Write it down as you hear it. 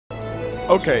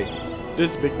Okay,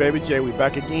 this is Big Baby J. We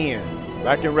back again.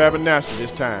 Back in Rabbit National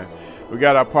this time. We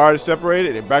got our party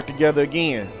separated and back together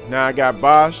again. Now I got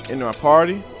Bosch in my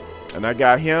party, and I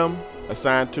got him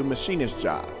assigned to machinist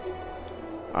job.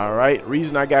 Alright,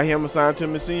 reason I got him assigned to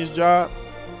machinist job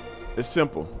is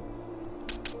simple.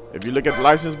 If you look at the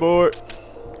license board,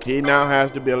 he now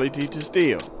has the ability to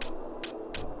steal.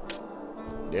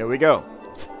 There we go.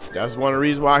 That's one of the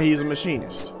reasons why he's a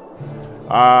machinist.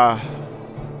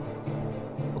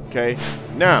 Okay,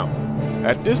 now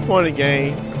at this point in the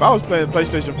game, if I was playing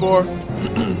PlayStation 4,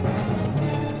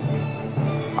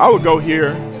 I would go here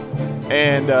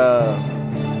and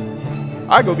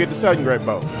I go get the second great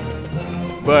bow.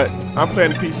 But I'm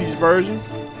playing the PC's version,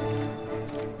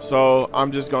 so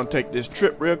I'm just gonna take this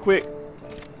trip real quick.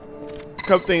 A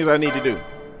couple things I need to do.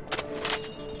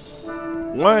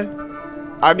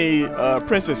 One, I need a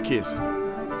Princess Kiss.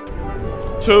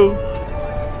 Two,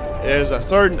 there's a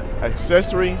certain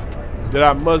accessory that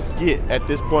I must get at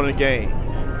this point in the game,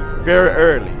 very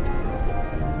early.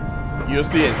 You'll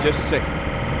see it in just a second.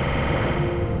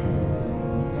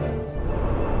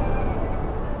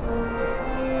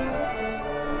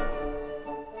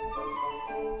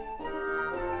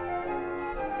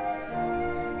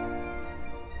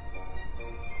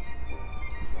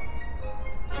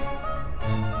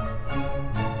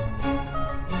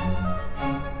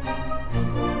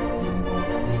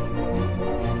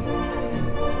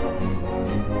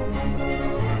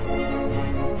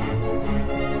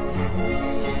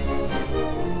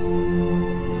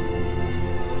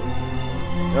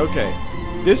 Okay,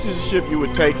 this is the ship you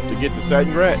would take to get the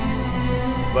second rat,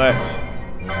 but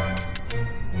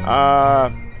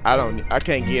I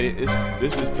can't get it.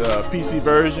 This is the PC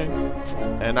version,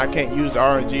 and I can't use the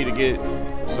RNG to get it,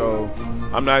 so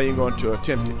I'm not even going to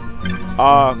attempt it.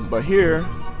 But here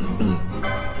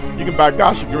you can buy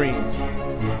Gysahl Greens,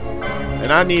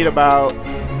 and I need about,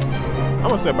 I'm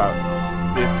gonna say about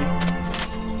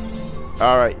 50.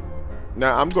 All right.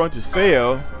 Now I'm going to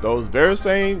sell those very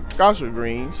same Gysahl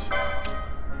Greens.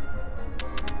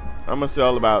 I'm gonna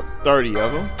sell about 30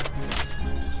 of them.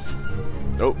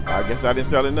 Nope, I guess I didn't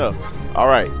sell enough. All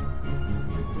right,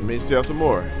 let me sell some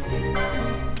more.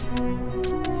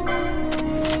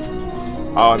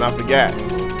 Oh, and I forgot.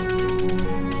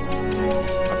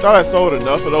 I thought I sold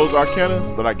enough of those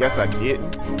arcanas, but I guess I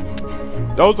didn't.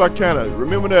 Those arcanas.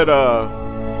 Remember that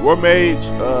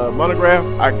Warmages monograph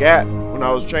I got when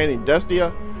I was training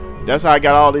Dustia? That's how I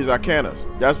got all these arcanas.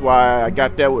 That's why I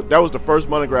got that. That was the first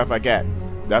monograph I got.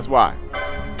 That's why.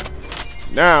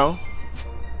 Now,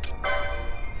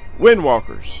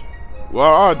 Windwalkers. What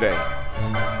are they?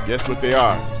 Guess what they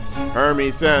are?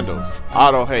 Hermes Sandals.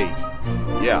 Auto haste.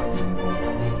 Yeah.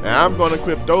 Now I'm gonna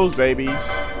equip those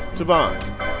babies to Vaughn.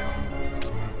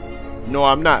 No,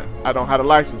 I'm not. I don't have a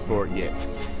license for it yet.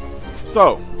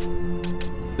 So,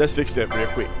 let's fix that real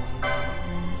quick.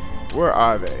 Where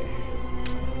are they?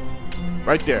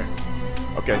 Right there.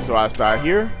 Okay, so I start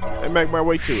here and make my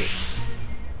way to it.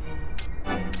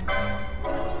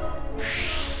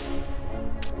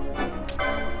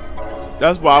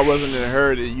 That's why I wasn't in a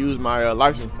hurry to use my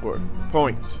license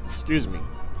points. Excuse me.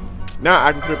 Now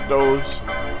I can flip those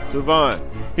to Vaughn.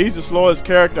 He's the slowest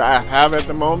character I have at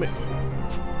the moment.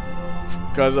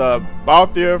 Because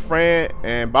Balthier, Fran,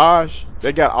 and Bosch,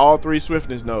 they got all 3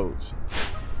 swiftness nodes.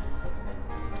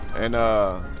 And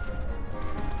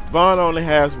Vaughn only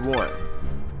has 1.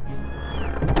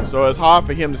 So it's hard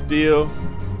for him to steal,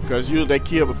 because usually they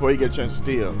kill before he gets a chance to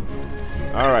steal.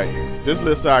 Alright, this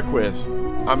little side quest,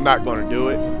 I'm not going to do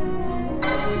it.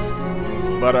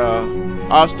 But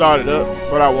I'll start it up,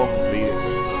 but I won't complete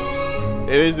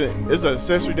it. It's an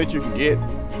accessory that you can get.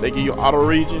 They give you auto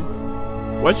regen.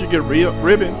 Once you get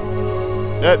ribbon,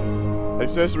 that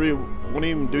accessory won't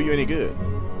even do you any good.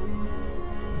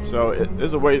 So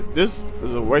it's a waste. This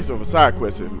is a waste of a side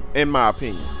quest, in my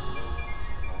opinion.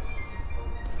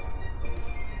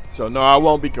 So no, I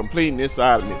won't be completing this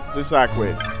side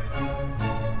quest.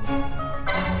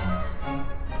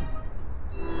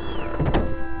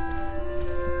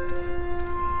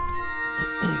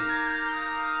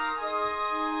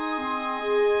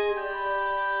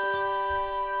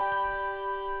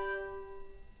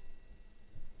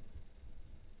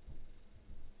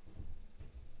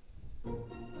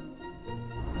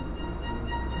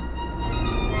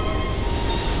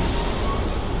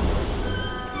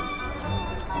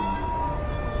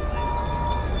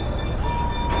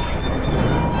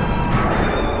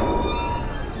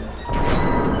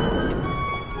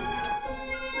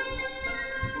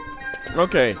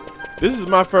 Okay, this is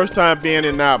my first time being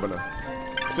in Nabana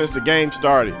since the game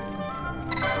started.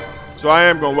 So I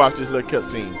am going to watch this little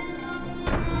cutscene.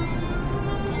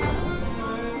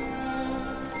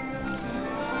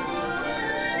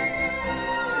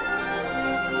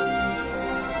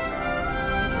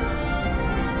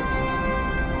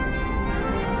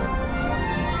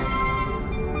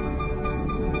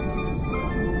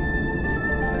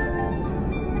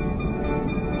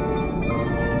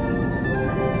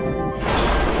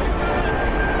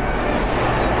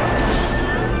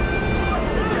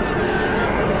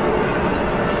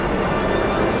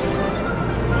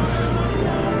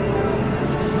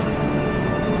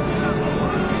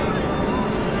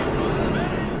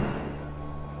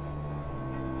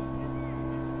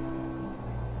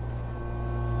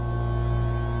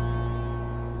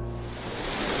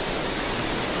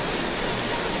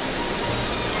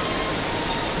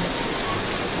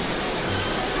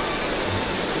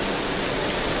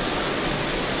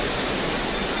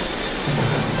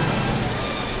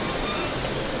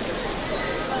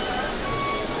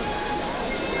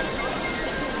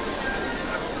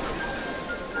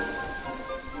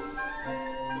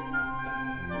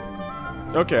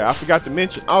 Okay, I forgot to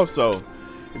mention also,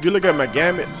 if you look at my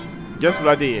gambits, guess what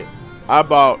I did? I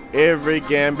bought every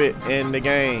gambit in the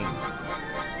game.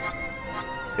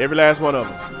 Every last one of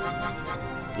them.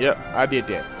 Yep, I did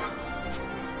that.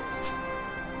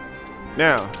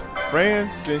 Now,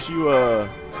 Fran, since you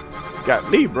got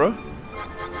Libra,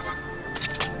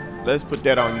 let's put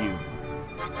that on you.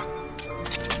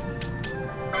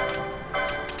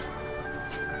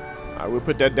 Alright, we'll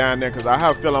put that down there because I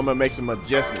have a feeling I'm gonna make some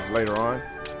adjustments later on.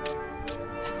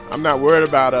 I'm not worried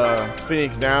about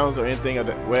Phoenix Downs or anything of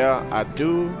that. Well, I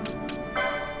do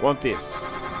want this.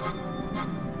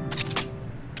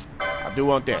 I do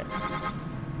want that.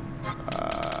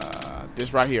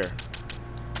 This right here.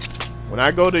 When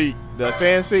I go to the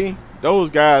Sand Sea, those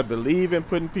guys believe in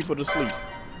putting people to sleep.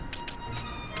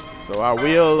 So I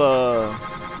will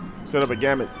set up a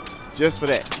gambit just for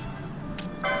that.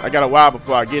 I got a while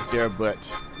before I get there, but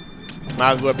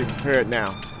might as well be prepared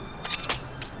now.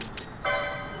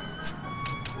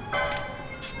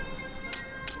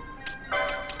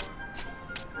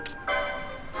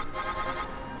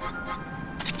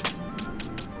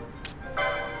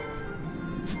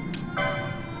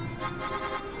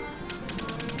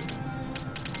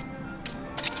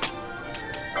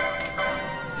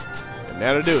 And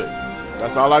that'll do it.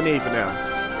 That's all I need for now.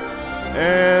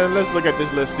 And let's look at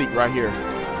this little seat right here.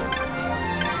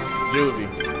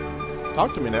 Juvie.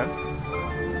 Talk to me now.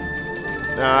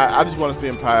 Nah, I just want to see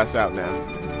him pass out now.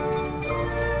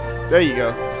 There you go.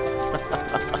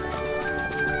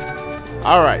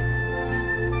 Alright.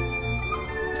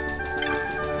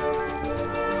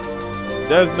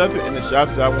 There's nothing in the shop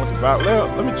that I want to buy. Well,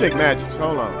 let me check magics.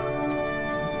 Hold on.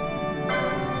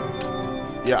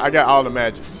 Yeah, I got all the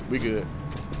magics. We good.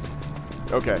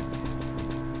 Okay.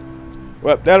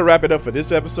 Well, that'll wrap it up for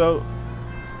this episode.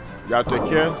 Y'all take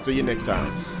care. See you next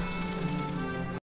time.